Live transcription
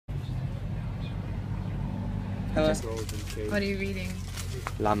Hello. What are you reading?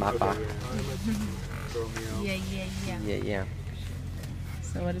 La Mapa. Yeah.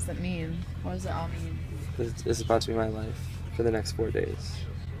 So what does that mean? What does it all mean? This is about to be my life for the next 4 days.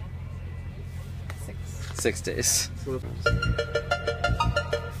 6 days. No,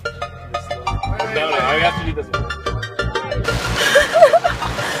 I have to do this one.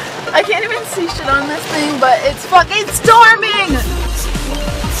 I can't even see shit on this thing, but it's fucking storming!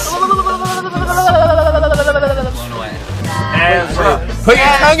 Blown away. Ezra. Put your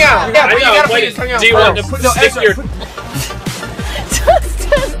tongue out! Yeah, but you gotta put your tongue out. Do you want to stick your...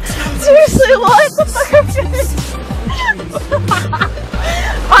 Justin! Seriously, what the fuck are you doing?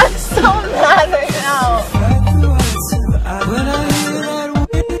 I'm so mad right now.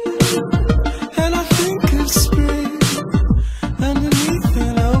 And I think of spring underneath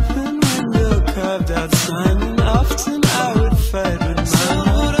an open window, carved out Simon. Often I would fight with my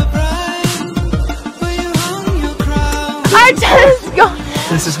motor bride, where you hung your crown. I just go.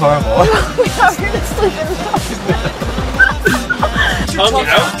 This is horrible. We are gonna sleep in the Tongue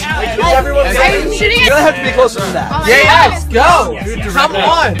out? Everyone, Are you shooting you're gonna have to be closer to that. Oh Yes, go! Come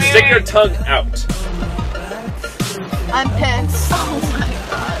on! Stick your tongue out. I'm pissed. Oh my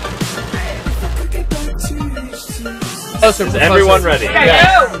god. Closer, Is everyone ready?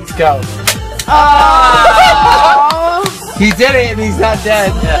 Yeah. Let's go. Oh! He did it and he's not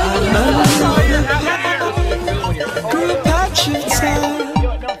dead. Grew a patch of time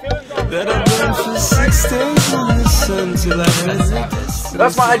that I burned for 6 days on the sun till I heard the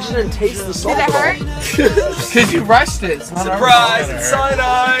That's why I just didn't taste the salt. Did it hurt? Because you rushed it. Surprise! It's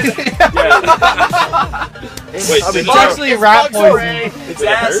cyanide! Wait, It's actually rat poison. It's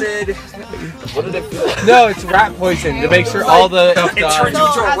acid. What did it feel like? No, it's rat poison to make sure all the stuff It turned you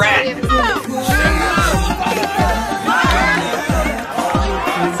dies. into a rat.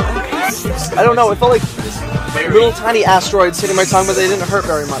 I don't know, it felt like little tiny asteroids hitting my tongue, but they didn't hurt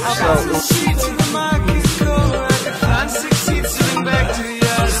very much. So.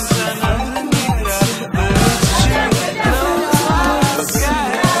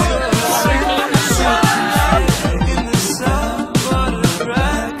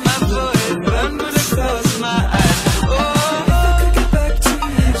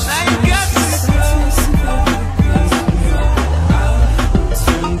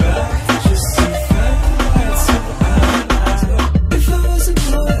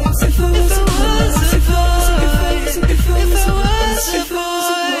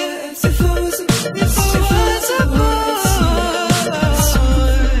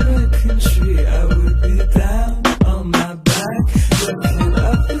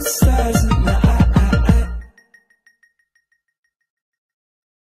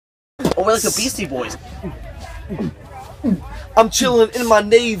 Oh, we're like the Beastie Boys. I'm chilling in my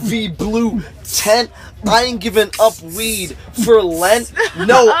navy blue tent. I ain't giving up weed for Lent.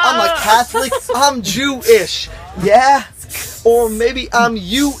 No, I'm a Catholic. I'm Jewish. Yeah? Or maybe I'm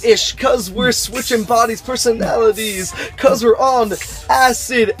you-ish, cause we're switching bodies, personalities, cause we're on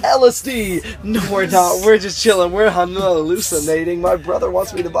acid, LSD. No, we're not. We're just chilling. We're hallucinating. My brother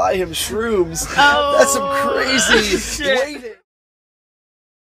wants me to buy him shrooms. Oh, that's some crazy shit. waiting.